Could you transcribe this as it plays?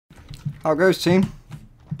How goes, team?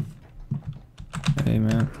 Hey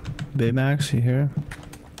man, Baymax, you here?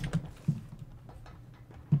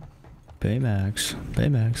 Baymax,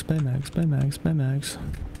 Baymax, Baymax, Baymax, Baymax.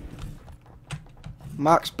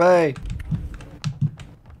 Max Bay.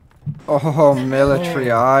 Oh,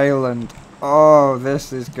 Military Island. Oh,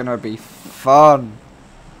 this is gonna be fun.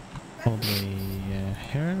 Probably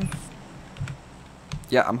here.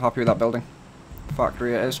 Yeah, I'm happy with that building.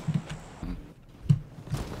 Factory it is.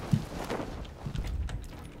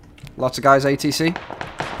 Lots of guys ATC.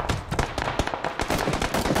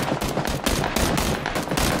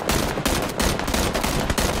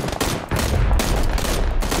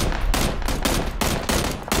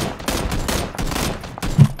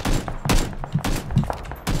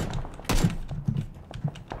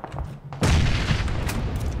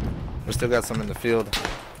 We still got some in the field.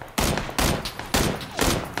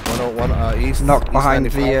 101 east. Knocked east behind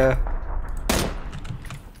 95. the.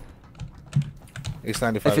 East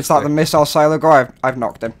 95. If it's like the missile silo guy, I've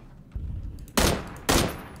knocked him.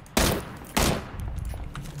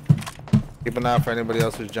 Keep an eye out for anybody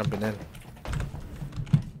else who's jumping in.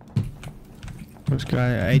 This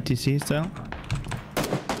guy ATC still.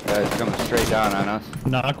 Guys coming straight down on us.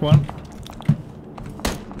 Knock one.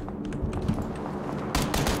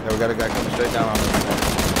 Yeah, we got a guy coming straight down on us.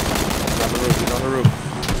 He's on the roof. He's on the roof.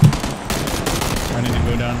 I need to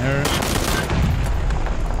go down here.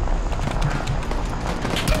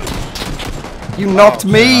 You knocked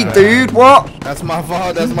me, dude. What? That's my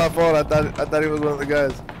fault. That's my fault. I thought he was one of the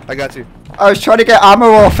guys. I got you. I was trying to get ammo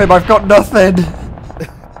off him. I've got nothing.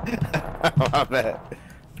 My bad.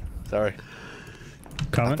 Sorry.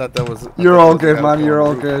 Coming. I thought that was. You're all good, man. You're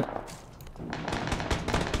all good.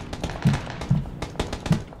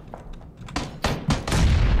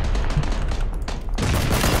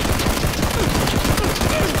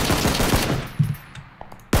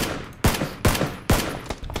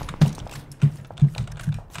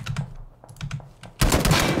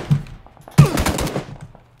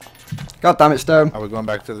 God damn it, Stone. Are we going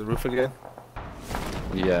back to the roof again?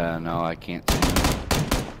 Yeah, no, I can't see him.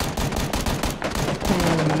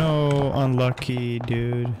 Oh no, unlucky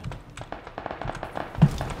dude.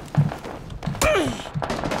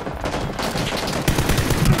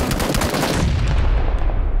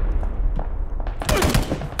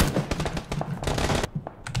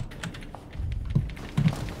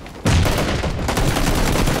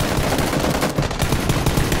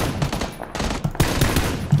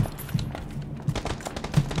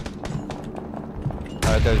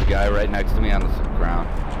 There's a guy right next to me on the ground.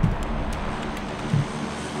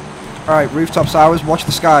 Alright, rooftops ours. Watch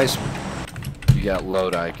the skies. You got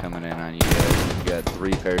Lodi coming in on you guys. You got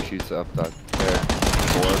 3 parachutes up there. 4.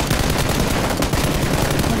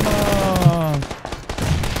 Come on.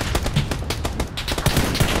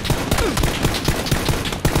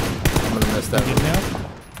 I'm gonna miss that. Get me up.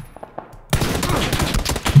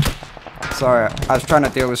 Sorry, I was trying to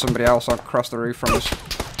deal with somebody else across the roof from us.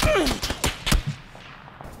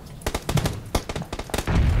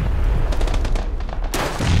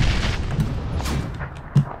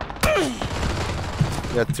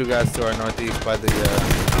 We got 2 guys to our northeast by the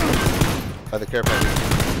care package.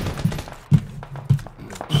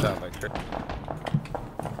 Shot by Kurt.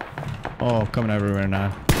 Oh, coming everywhere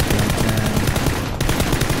now.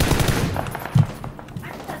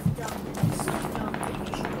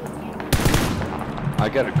 I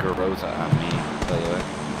got a Garoza on me, by the way.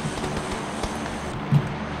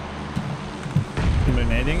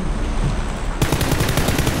 Grenading.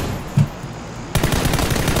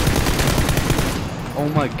 Oh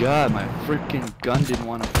my god, my freaking gun didn't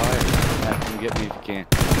want to fire. Come get me if you can.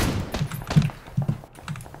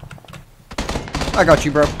 I got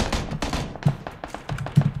you, bro.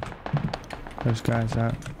 Those guys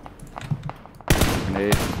out.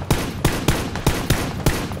 Grenade.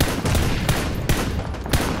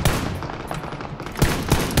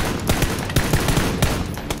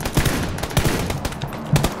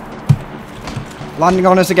 Landing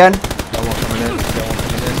on us again. Got one coming in. Got one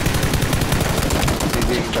coming in.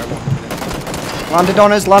 CZ, got one coming in. Landed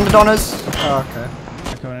on us, landed on us. Oh, okay.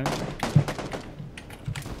 Coming in.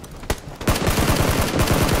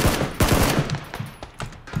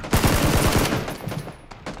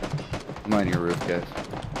 I'm on your roof, guys.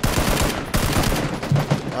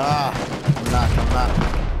 Ah, I'm not.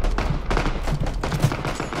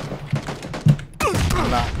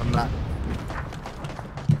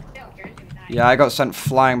 Yeah, I got sent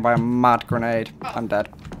flying by a mad grenade. I'm dead.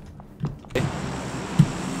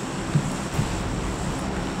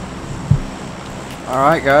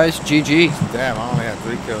 Alright guys, GG. Damn, I only had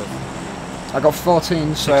 3 kills. I got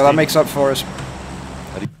 14, so that makes up for us.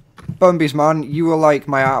 Bumbies, man, you were like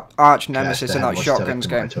my arch nemesis Cash in down, that watch shotguns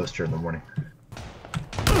Teddy come game. to my toaster in the morning.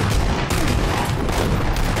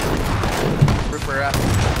 Ripper out.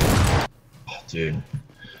 Oh, dude.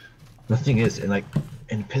 The thing is,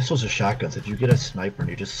 in pistols or shotguns, if you get a sniper and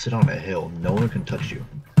you just sit on a hill, no one can touch you.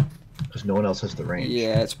 Because no one else has the range.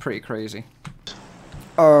 Yeah, it's pretty crazy.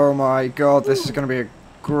 Oh my god, this is going to be a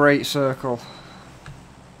great circle.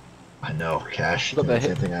 I know, Cash. You got the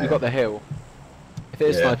same thing I you got am. the hill. If it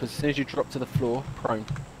is Yeah. snipers, as soon as you drop to the floor, prone.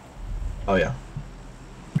 Oh yeah.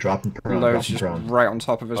 Drop and prone, Loads drop just and prone. right on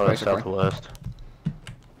top of us, basically. southwest.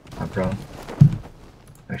 I'm prone.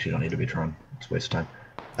 Actually, you don't need to be prone. It's a waste of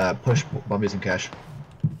time. Push Bumbies and Cash.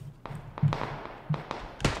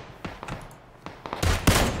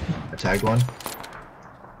 I tagged one.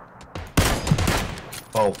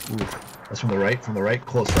 Oh, oof. That's from the right,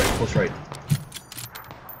 close right.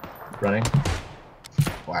 Running.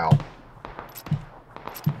 Wow.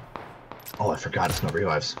 Oh, I forgot it's no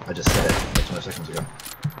revives. I just said it like 20 seconds ago.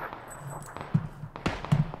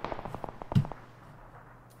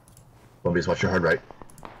 Bumbies, watch your hard right.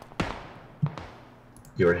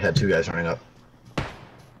 You already had 2 guys running up.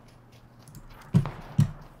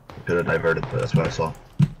 Could have diverted, but that's what I saw.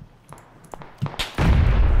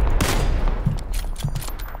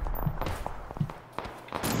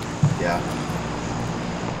 Yeah.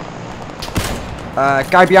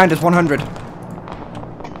 Guy behind us, 100.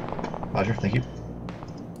 Roger, thank you.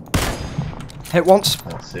 Hit once. I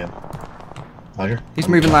don't see him. Roger. He's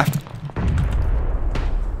moving left.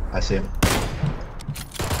 I see him.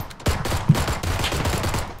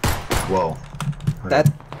 Whoa.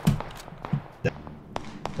 Dead.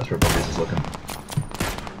 That's where Bumbies is looking.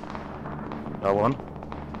 Got one.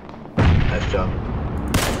 Nice job.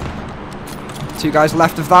 2 guys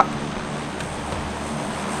left of that.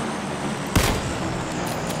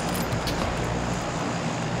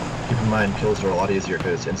 Keep in mind, kills are a lot easier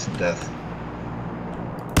because it's instant death.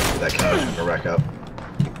 That cannon can rack up.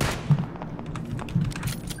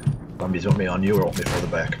 Bumbies, want me on you or want me further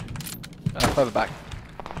back? Further back.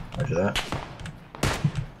 Roger that.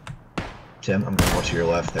 Tim, I'm going more to your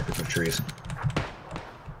left, that group of trees.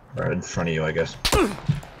 Or in front of you, I guess.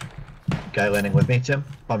 Guy landing with me, Tim.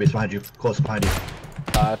 Bumbies behind you, close behind you.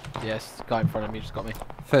 Yes, guy in front of me just got me.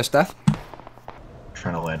 First death.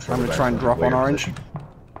 Trying to land I'm further gonna back try and from drop where on you're orange. positioned.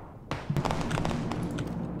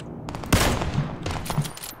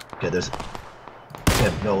 Okay, there's...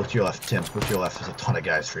 Tim, no, look to your left. Tim, look to your left. There's a ton of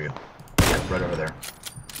guys for you. Yeah, right over there.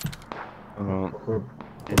 Where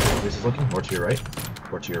this is looking? More to your right?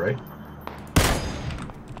 More to your right?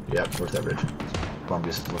 Yeah, towards that ridge. Bumbies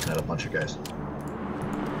is looking at a bunch of guys.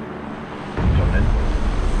 Coming in.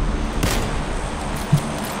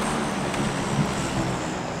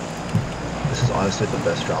 This is honestly the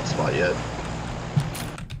best drop spot yet.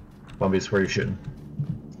 Bumbies, where are you shooting?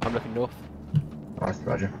 I'm looking north. North,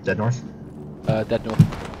 roger. Dead north? Dead north.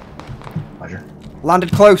 Roger.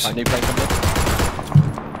 Landed close. New plane coming in.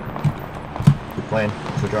 Good plane.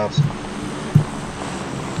 For drops.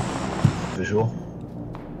 Visual.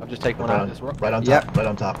 I've just taken one Right out on, of this rock. right on top. Yep. Right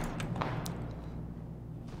on top.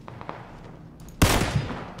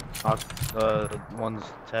 One's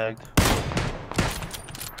tagged.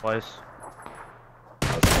 Twice.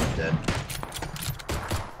 That's dead.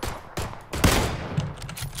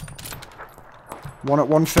 One at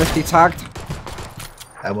 150 tagged.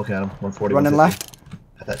 I'm looking at him. 140. Running 150.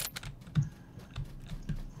 left. That.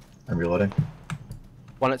 I'm reloading.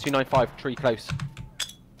 One at 295, tree close.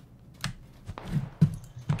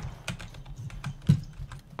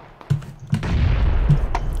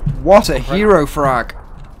 What a hero frag.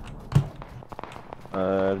 I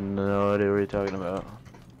have no idea what you're talking about.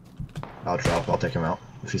 I'll drop. I'll take him out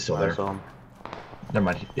if he's still I there. saw him. Never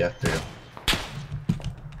mind. Yeah, there you go.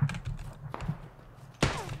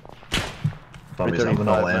 Bumbies, I'm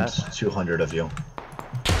gonna 335, land Matt. 200 of you.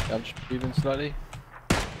 I'm just moving slightly.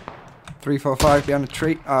 345 behind the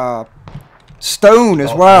tree. Stone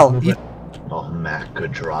as Oh, well. movement. Oh, Mac,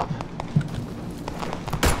 good drop.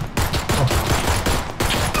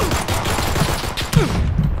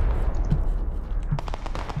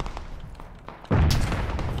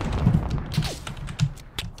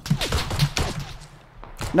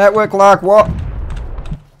 Network lag, what? Yeah,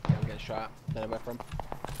 I'm getting shot at. Don't know where from.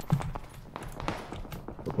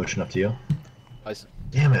 We're pushing up to you. Nice.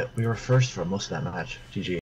 Damn it, we were first for most of that match. GG.